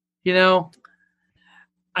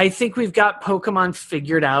 I think we've got Pokemon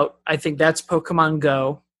figured out. I think that's Pokemon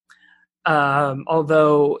Go.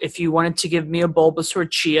 Although, if you wanted to give me a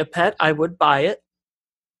Bulbasaur Chia Pet, I would buy it.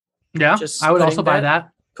 Yeah, I would also buy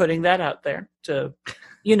that. Putting that out there to,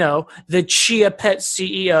 the Chia Pet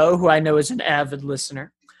CEO, who I know is an avid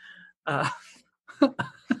listener.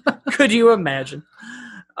 Could you imagine?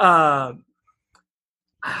 I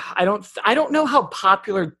don't know how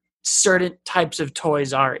popular certain types of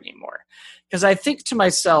toys are anymore. Because I think to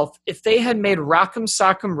myself, if they had made Rock'em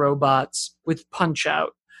Sock'em Robots with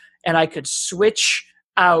Punch-Out, and I could switch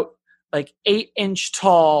out like 8-inch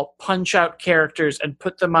tall Punch-Out characters and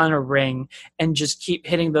put them on a ring and just keep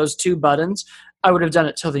hitting those 2 buttons, I would have done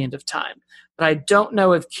it till the end of time. But I don't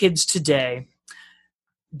know if kids today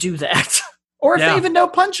do that. Or if they even know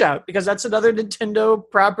Punch-Out, because that's another Nintendo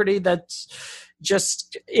property that's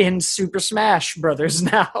just in Super Smash Brothers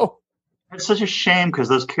now. It's such a shame because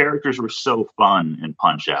those characters were so fun in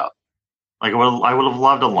Punch-Out. Like I would have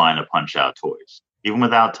loved a line of Punch-Out toys, even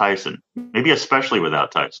without Tyson. Maybe especially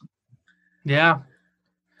without Tyson. Yeah.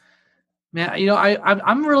 Man,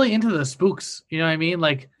 I'm really into the spooks. You know what I mean?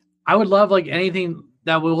 Like, I would love like anything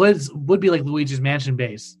that would be like Luigi's Mansion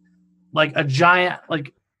base, like a giant,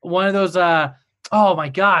 like one of those. Oh my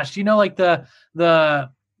gosh, like the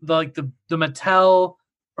Mattel,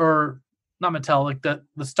 or not Mattel, like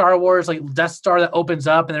the Star Wars like Death Star that opens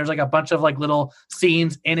up and there's like a bunch of like little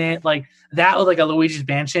scenes in it, like that with like a Luigi's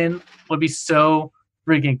Mansion would be so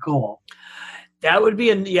freaking cool. That would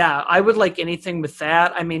be I would like anything with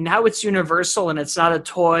that. I mean, now it's Universal and it's not a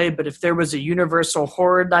toy, but if there was a Universal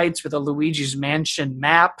Horror Nights with a Luigi's Mansion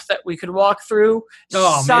map that we could walk through,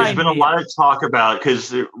 there's been a lot of talk about,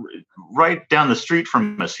 because right down the street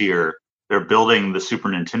from us here, they're building the Super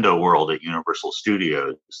Nintendo world at Universal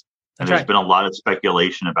Studios. And there's been a lot of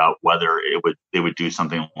speculation about whether they would do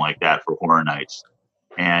something like that for Horror Nights.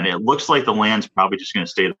 And it looks like the land's probably just going to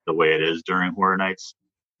stay the way it is during Horror Nights.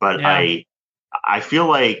 But I feel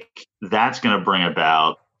like that's going to bring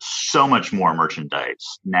about so much more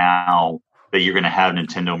merchandise now that you're going to have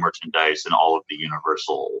Nintendo merchandise in all of the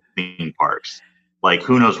Universal theme parks. Like,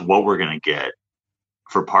 who knows what we're going to get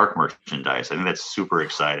for park merchandise. I think that's super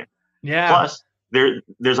exciting. Yeah. Plus,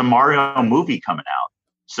 there's a Mario movie coming out.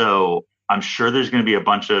 So I'm sure there's going to be a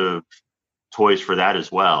bunch of toys for that as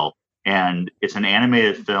well. And it's an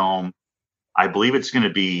animated film. I believe it's going to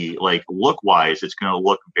be, like, look-wise, it's going to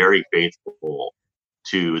look very faithful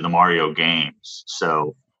to the Mario games.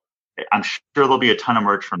 So I'm sure there'll be a ton of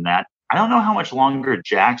merch from that. I don't know how much longer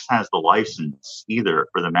Jakks has the license either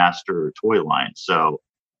for the Master toy line. So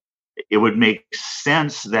it would make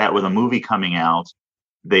sense that with a movie coming out,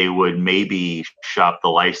 they would maybe shop the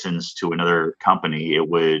license to another company. It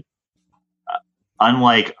would,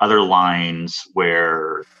 unlike other lines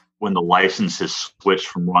where when the license has switched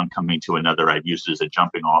from one company to another, I've used it as a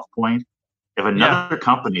jumping off point. If another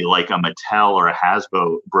company like a Mattel or a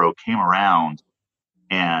Hasbro came around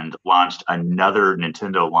and launched another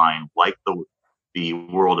Nintendo line like the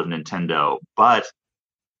world of Nintendo, but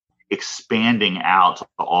expanding out to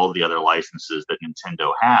all the other licenses that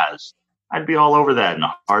Nintendo has, I'd be all over that in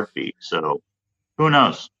a heartbeat. So who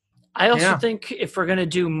knows? I also think if we're going to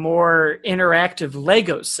do more interactive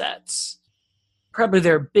Lego sets, probably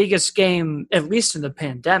their biggest game, at least in the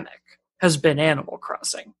pandemic, has been Animal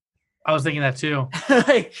Crossing. I was thinking that too.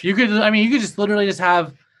 You could just literally just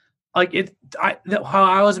have like how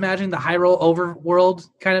I was imagining the Hyrule overworld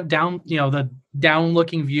kind of down, the down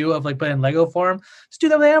looking view of like, but in Lego form. Just do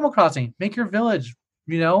that with Animal Crossing. Make your village,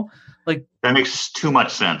 like that makes too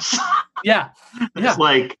much sense. Yeah. It's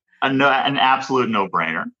like an absolute no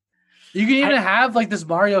brainer. You can even have like this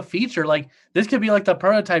Mario feature. Like this could be like the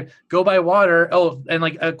prototype. Go by water. Oh, and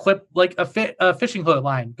like equip like a fishing hook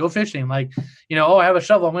line. Go fishing. Like, I have a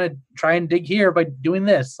shovel. I'm gonna try and dig here by doing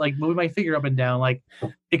this. Like moving my finger up and down. Like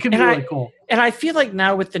it could be really cool. And I feel like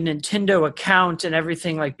now with the Nintendo account and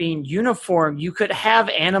everything like being uniform, you could have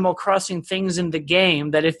Animal Crossing things in the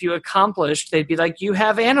game that if you accomplished, they'd be like, you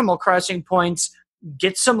have Animal Crossing points.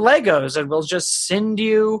 Get some Legos, and we'll just send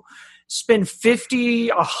you. Spend $50,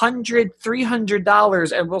 $100,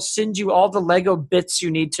 $300, and we'll send you all the Lego bits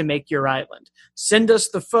you need to make your island. Send us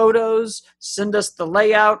the photos, send us the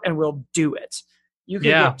layout, and we'll do it. You can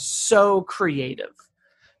get so creative.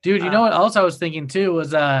 Dude, you know what else I was thinking too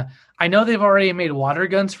was I know they've already made water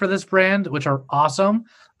guns for this brand, which are awesome.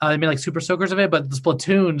 They made like Super Soakers of it, but the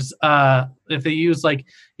Splatoons, if they use like,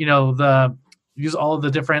 use all of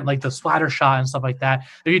the different, like the splatter shot and stuff like that.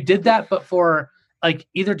 If you did that, but for like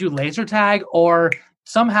either do laser tag or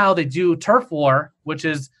somehow they do turf war, which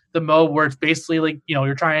is the mode where it's basically like,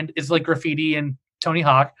 it's like graffiti and Tony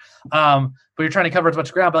Hawk. But you're trying to cover as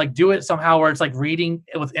much ground, but like do it somehow where it's like reading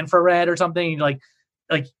with infrared or something. Like,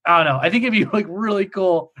 I don't know. I think it'd be like really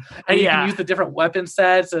cool. And you can use the different weapon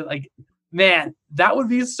sets and like, man, that would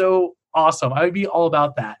be so awesome. I would be all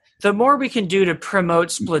about that. The more we can do to promote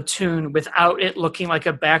Splatoon without it looking like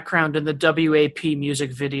a background in the WAP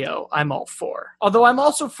music video, I'm all for. Although I'm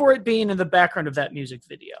also for it being in the background of that music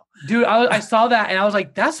video. Dude, I saw that and I was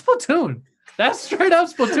like, that's Splatoon. That's straight up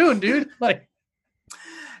Splatoon, dude. Like,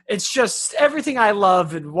 it's just everything I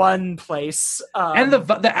love in one place. And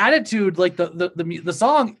the attitude, like the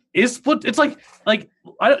song It's like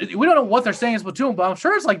we don't know what they're saying in Splatoon, but I'm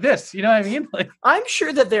sure it's like this. You know what I mean? Like, I'm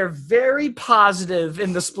sure that they're very positive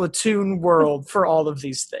in the Splatoon world for all of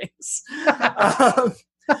these things.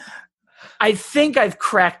 I think I've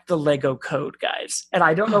cracked the Lego code, guys, and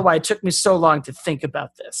I don't know why it took me so long to think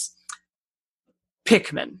about this.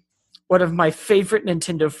 Pikmin, one of my favorite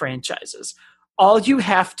Nintendo franchises. All you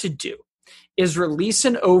have to do is release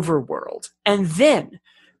an overworld, and then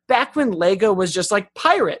back when Lego was just like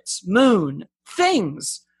pirates, moon,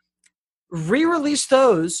 things, re-release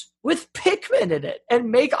those with Pikmin in it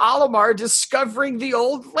and make Olimar discovering the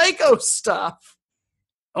old Lego stuff.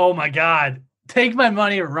 Oh my God. Take my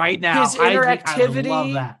money right now. His interactivity I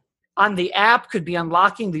love that. On the app could be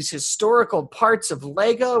unlocking these historical parts of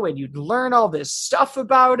Lego, and you'd learn all this stuff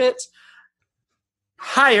about it.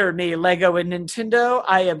 Hire me, Lego and Nintendo.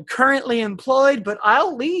 I am currently employed, but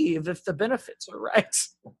I'll leave if the benefits are right.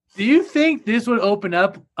 Do you think this would open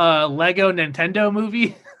up a Lego Nintendo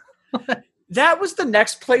movie? That was the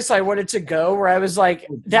next place I wanted to go, where I was like,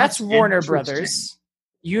 that's Warner Brothers.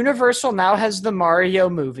 Universal now has the Mario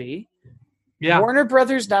movie. Yeah. Warner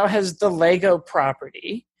Brothers now has the Lego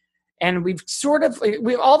property. And we've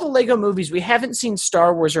all the Lego movies, we haven't seen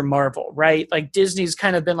Star Wars or Marvel, right? Like Disney's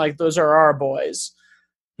kind of been like, those are our boys.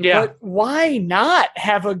 Yeah. But why not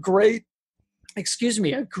have a great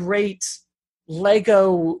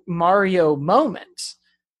Lego Mario moment?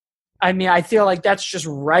 I mean, I feel like that's just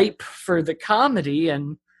ripe for the comedy.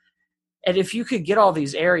 And if you could get all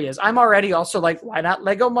these areas, I'm already also like, why not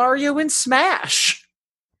Lego Mario and Smash?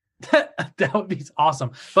 That would be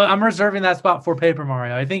awesome. But I'm reserving that spot for Paper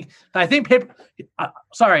Mario. I think Paper.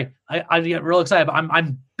 I get real excited, but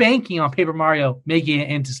I'm banking on Paper Mario making it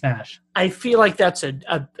into Smash. I feel like that's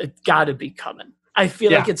a gotta be coming. I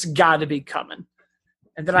feel like it's gotta be coming.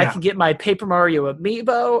 And then I can get my Paper Mario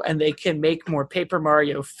amiibo, and they can make more Paper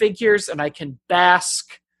Mario figures, and I can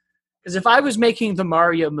bask. Because if I was making the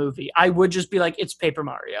Mario movie, I would just be like, it's Paper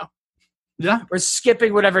Mario. Yeah. We're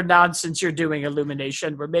skipping whatever nonsense you're doing,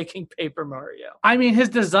 Illumination. We're making Paper Mario. I mean, his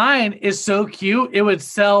design is so cute. It would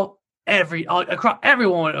sell everyone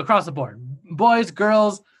across the board. Boys,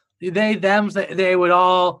 girls, they would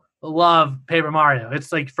all love Paper Mario.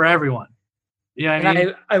 It's like for everyone. You know what I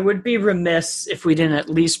mean? I would be remiss if we didn't at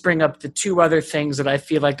least bring up the two other things that I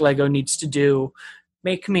feel like Lego needs to do.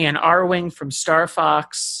 Make me an R-Wing from Star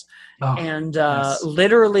Fox. And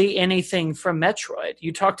literally anything from Metroid.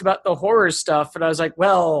 You talked about the horror stuff, and I was like,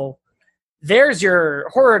 well, there's your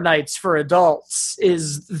Horror Nights for adults,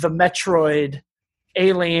 is the Metroid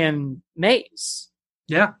alien maze.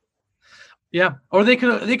 Yeah. Yeah. Or they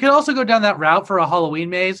could also go down that route for a Halloween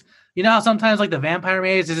maze. You know how sometimes like the vampire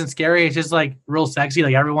maze isn't scary, it's just like real sexy.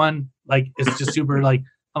 Like everyone like it's just super like,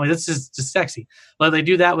 I mean, this is just sexy. But they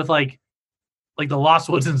do that with like the Lost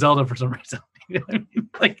Woods in Zelda for some reason. You know what I mean?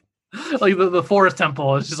 Like the forest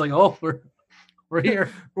temple is just like, oh, we're here.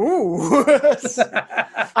 Ooh.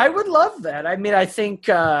 I would love that. I mean, I think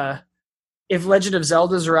if Legend of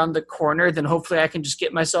Zelda's around the corner, then hopefully I can just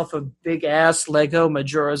get myself a big ass Lego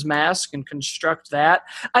Majora's Mask and construct that.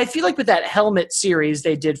 I feel like with that helmet series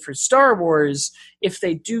they did for Star Wars, if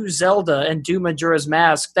they do Zelda and do Majora's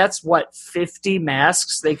Mask, that's 50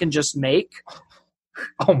 masks they can just make.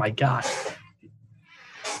 Oh my god.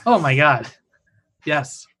 Oh my god.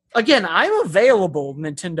 Yes. Again, I'm available,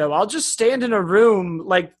 Nintendo. I'll just stand in a room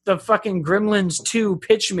like the fucking Gremlins 2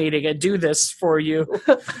 pitch meeting and do this for you.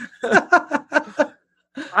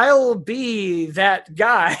 I'll be that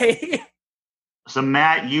guy. So,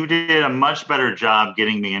 Matt, you did a much better job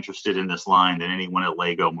getting me interested in this line than anyone at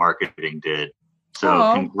Lego Marketing did.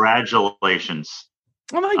 So, Congratulations.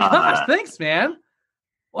 Oh my gosh, thanks, man.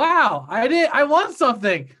 Wow, I won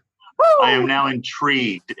something. I am now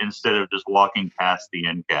intrigued instead of just walking past the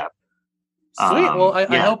end cap. Sweet. Well,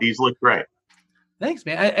 I hope these look great. Thanks,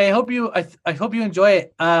 man. I hope you enjoy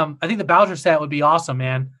it. I think the Bowser set would be awesome,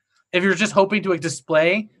 man. If you're just hoping to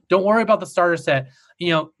display, don't worry about the starter set. You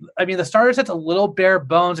know, I mean, the starter set's a little bare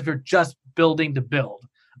bones if you're just building to build.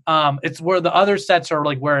 It's where the other sets are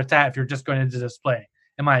like where it's at if you're just going to display,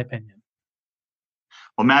 in my opinion.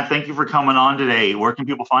 Well, Matt, thank you for coming on today. Where can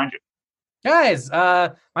people find you? Guys,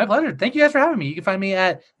 my pleasure. Thank you guys for having me. You can find me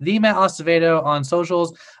at the Matt Acevedo on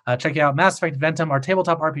socials. Check out Mass Effect Ventum, our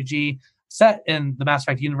tabletop RPG set in the Mass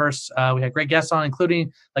Effect universe. We had great guests on,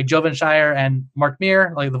 including like Joven Shire and Mark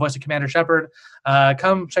Meir, like the voice of Commander Shepard.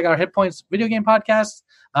 Come check out our Hit Points video game podcast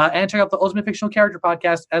and check out the Ultimate Fictional Character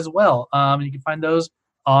podcast as well. You can find those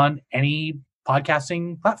on any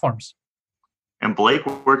podcasting platforms. And Blake,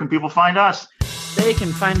 where can people find us? They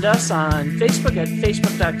can find us on Facebook at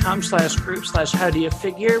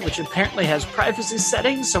facebook.com/group/howdoyoufigure, which apparently has privacy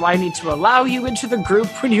settings, so I need to allow you into the group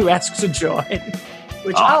when you ask to join,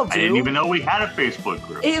 which I'll do. I didn't even know we had a Facebook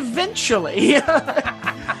group. Eventually.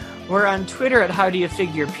 We're on Twitter at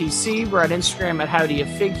howdoyoufigurepc. We're on Instagram at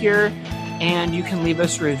howdoyoufigure. And you can leave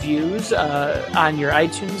us reviews on your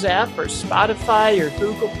iTunes app or Spotify or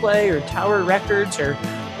Google Play or Tower Records or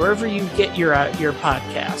wherever you get your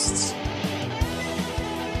podcasts.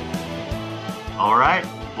 All right.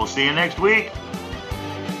 We'll see you next week.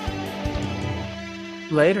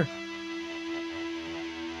 Later.